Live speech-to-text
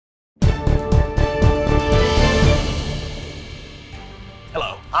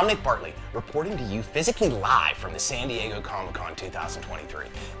I'm Nick Bartley, reporting to you physically live from the San Diego Comic-Con 2023.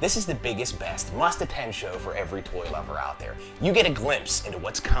 This is the biggest, best, must-attend show for every toy lover out there. You get a glimpse into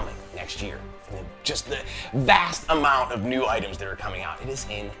what's coming next year, and just the vast amount of new items that are coming out. It is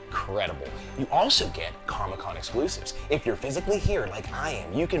incredible. You also get Comic-Con exclusives. If you're physically here like I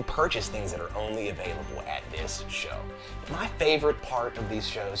am, you can purchase things that are only available at this show. My favorite part of these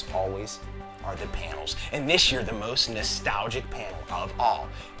shows always are the panels. And this year, the most nostalgic panel of all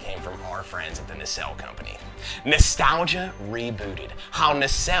came from our friends at the Nacelle company. Nostalgia Rebooted, how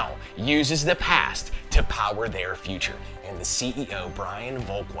Nacelle uses the past to power their future. And the CEO, Brian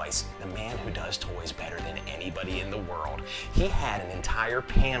Volkweiss, the man who does toys better than anybody in the world, he had an entire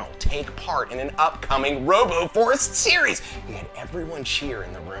panel take part in an upcoming RoboForest series. He had everyone cheer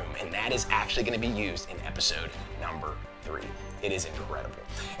in the room, and that is actually going to be used in episode number 3. It is incredible.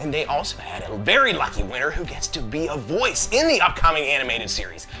 And they also had a very lucky winner who gets to be a voice in the upcoming animated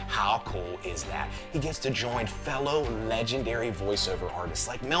series. How cool is that? He gets to join fellow legendary voiceover artists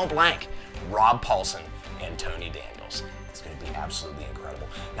like Mel Blanc, Rob Paulson, and Tony Daniels. It's going to be absolutely incredible.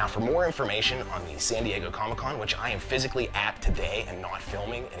 Now, for more information on the San Diego Comic-Con, which I am physically at today and not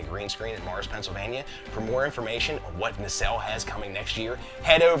filming in a green screen in Mars, Pennsylvania, for more information on what Nacelle has coming next year,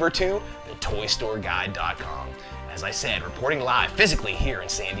 head over to thetoystoreguide.com. As I said, reporting live physically here in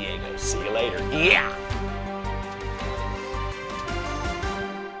San Diego. See you later. Yeah!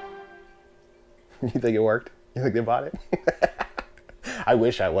 You think it worked? You think they bought it? I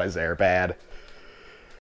wish I was there bad.